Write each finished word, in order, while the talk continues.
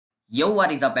Yo,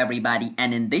 what is up everybody,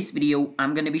 and in this video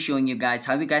I'm going to be showing you guys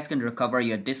how you guys can recover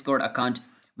your Discord account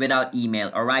without email.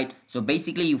 Alright, so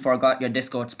basically you forgot your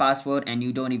Discord's password and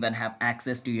you don't even have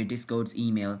access to your Discord's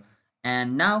email,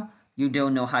 and now you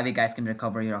don't know how you guys can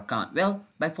recover your account. Well,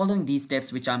 by following these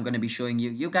steps which I'm going to be showing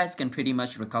you, you guys can pretty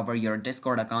much recover your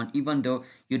Discord account even though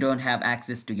you don't have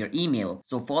access to your email.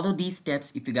 So follow these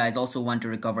steps if you guys also want to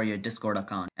recover your Discord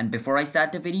account. And before I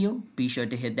start the video, be sure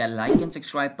to hit that like and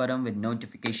subscribe button with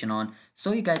notification on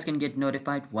so you guys can get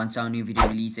notified once our new video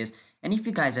releases. And if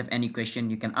you guys have any question,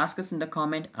 you can ask us in the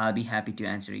comment. I'll be happy to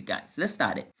answer you guys. Let's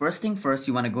start it. First thing first,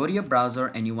 you want to go to your browser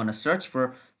and you want to search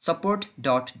for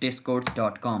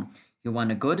support.discord.com. You want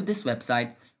to go to this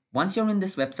website. Once you're in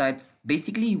this website,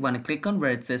 basically you want to click on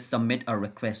where it says submit a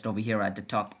request over here at the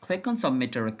top. Click on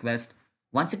submit a request.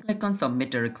 Once you click on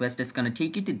submit a request, it's going to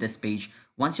take you to this page.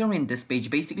 Once you're in this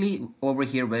page, basically over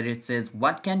here where it says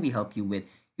what can we help you with,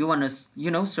 you want to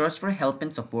search for help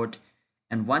and support.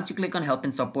 And once you click on help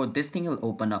and support, this thing will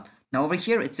open up. Now over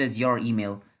here it says your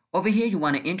email. Over here you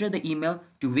want to enter the email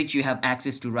to which you have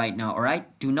access to right now.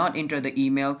 Alright, do not enter the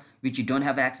email which you don't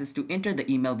have access to. Enter the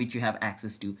email which you have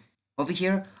access to. Over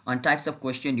here on types of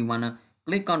question, you want to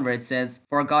click on where it says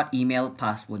forgot email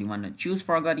password. You want to choose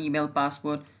forgot email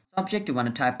password. Subject, you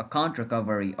want to type account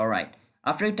recovery. Alright,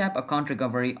 after you type account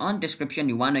recovery, on description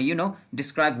you want to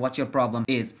describe what your problem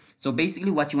is. So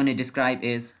basically what you want to describe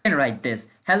is, you can write this: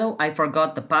 hello, I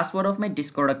forgot the password of my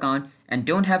Discord account and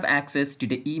don't have access to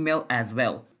the email as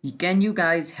well. Can you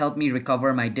guys help me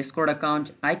recover my Discord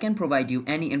account? I can provide you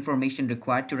any information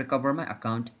required to recover my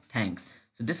account. Thanks.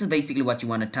 So this is basically what you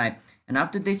want to type, and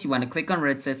after this you want to click on where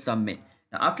it says submit.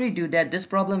 Now after you do that, this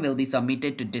problem will be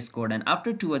submitted to Discord, and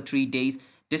after 2 or 3 days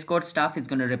Discord staff is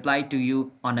going to reply to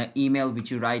you on an email which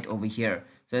you write over here.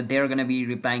 So they're going to be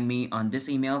replying me on this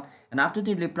email, and after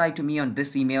they reply to me on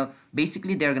this email,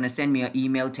 basically they're going to send me an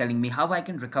email telling me how I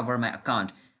can recover my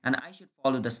account, and I should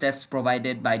follow the steps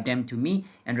provided by them to me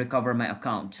and recover my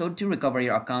account. So to recover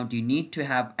your account, you need to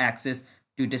have access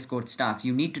to Discord staff.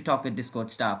 You need to talk with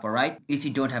Discord staff, alright, if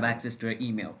you don't have access to your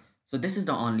email. So this is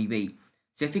the only way.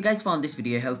 So if you guys found this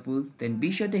video helpful, then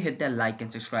be sure to hit that like and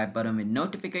subscribe button with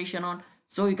notification on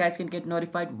so you guys can get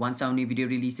notified once our new video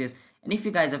releases. And if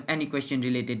you guys have any question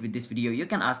related with this video, you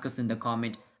can ask us in the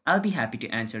comment. I'll be happy to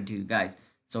answer to you guys.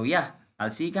 So yeah,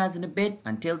 I'll see you guys in a bit.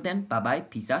 Until then, bye bye,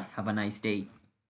 peace out, have a nice day.